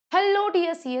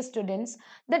dear CS students,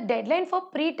 the deadline for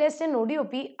pre-test and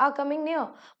ODOP are coming near,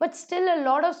 but still a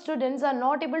lot of students are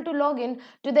not able to log in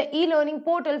to the e-learning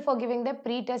portal for giving their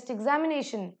pre-test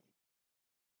examination.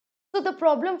 So the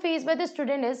problem faced by the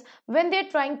student is when they're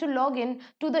trying to log in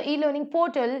to the e-learning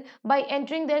portal by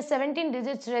entering their 17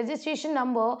 digits registration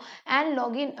number and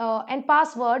login and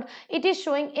password, it is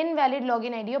showing invalid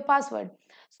login ID or password.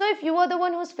 So if you are the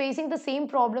one who's facing the same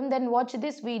problem, then watch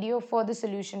this video for the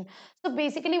solution. So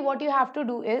basically what you have to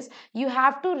do is you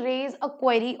have to raise a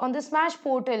query on the Smash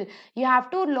portal. You have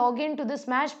to log into the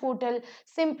Smash portal.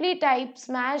 Simply type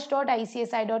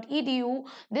smash.icsi.edu.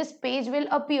 This page will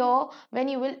appear when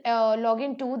you will log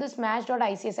into the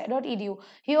smash.icsi.edu.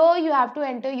 Here you have to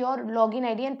enter your login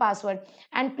ID and password.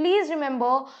 And please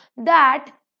remember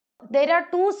that there are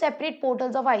two separate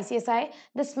portals of ICSI.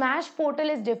 The Smash portal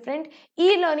is different,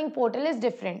 e-learning portal is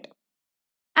different.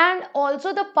 And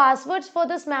also the passwords for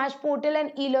the Smash portal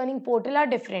and e-learning portal are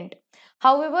different.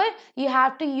 However, you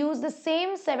have to use the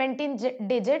same 17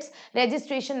 digits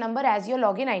registration number as your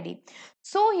login ID.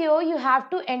 So here you have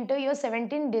to enter your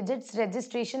 17 digits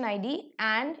registration ID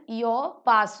and your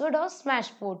password of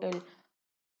Smash portal.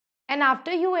 And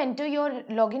after you enter your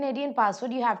login ID and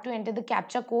password, you have to enter the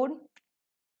captcha code.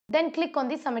 Then click on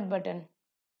the submit button.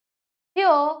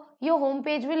 Here your home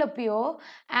page will appear,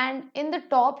 and in the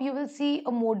top you will see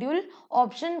a module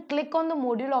option. Click on the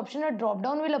module option, a drop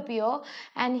down will appear,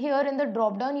 and here in the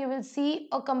drop down you will see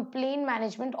a complaint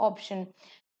management option.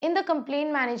 In the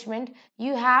complaint management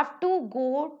you have to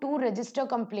go to register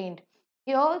complaint.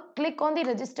 Here click on the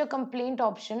register complaint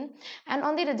option, and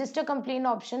on the register complaint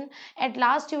option at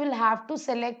last you will have to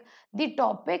select the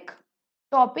topic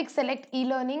select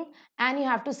e-learning, and you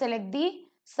have to select the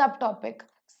subtopic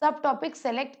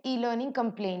select e-learning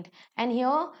complaint, and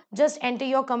here just enter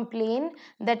your complaint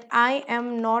that I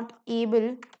am not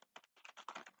able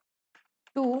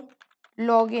to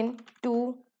log in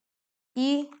to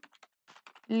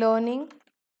e-learning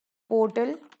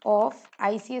portal of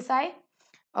ICSI.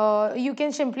 You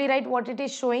can simply write what it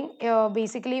is showing.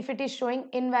 Basically if it is showing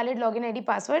invalid login ID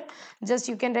password, just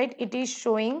you can write it is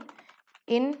showing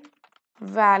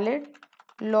invalid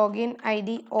login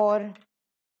ID or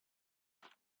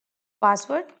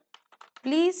password.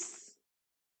 Please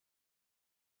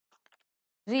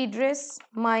redress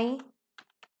my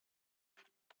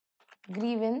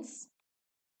grievance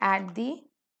at the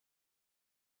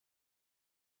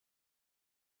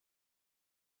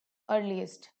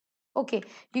earliest. Okay,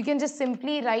 you can just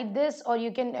simply write this, or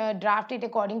you can draft it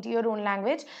according to your own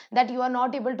language, that you are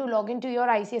not able to log into your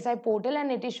ICSI portal and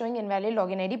it is showing invalid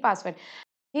login ID password.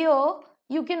 Here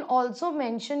you can also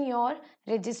mention your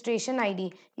registration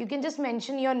ID. You can just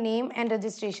mention your name and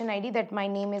registration ID, that my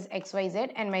name is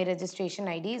XYZ and my registration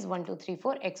ID is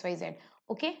 1234 XYZ.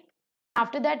 Okay.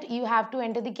 After that you have to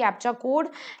enter the captcha code,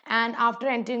 and after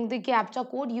entering the captcha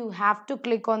code you have to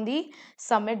click on the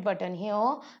submit button.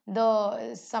 Here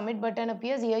the submit button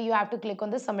appears. Here you have to click on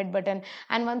the submit button,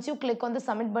 and once you click on the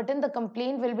submit button the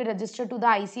complaint will be registered to the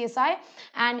ICSI,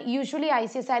 and usually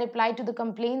ICSI reply to the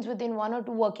complaints within 1 or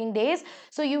 2 working days.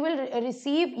 So you will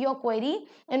receive your query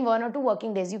in 1 or 2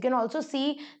 working days. You can also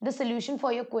see the solution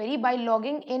for your query by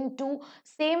logging into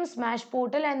same Smash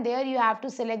portal, and there you have to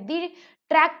select the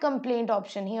track complaint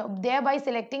option. Here thereby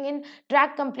selecting in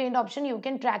track complaint option you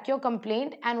can track your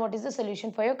complaint and what is the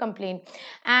solution for your complaint.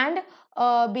 And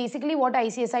basically what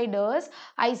ICSI does,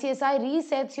 ICSI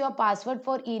resets your password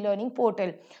for e-learning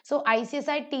portal. So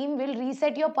ICSI team will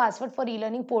reset your password for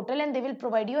e-learning portal and they will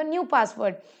provide you a new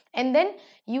password, and then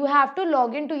you have to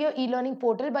log into your e-learning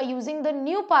portal by using the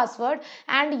new password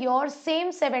and your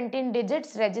same 17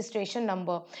 digits registration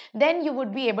number. Then you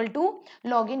would be able to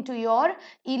log into your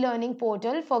e-learning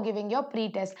portal for giving your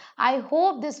pre-test. I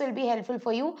hope this will be helpful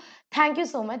for you. Thank you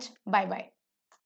so much. Bye bye.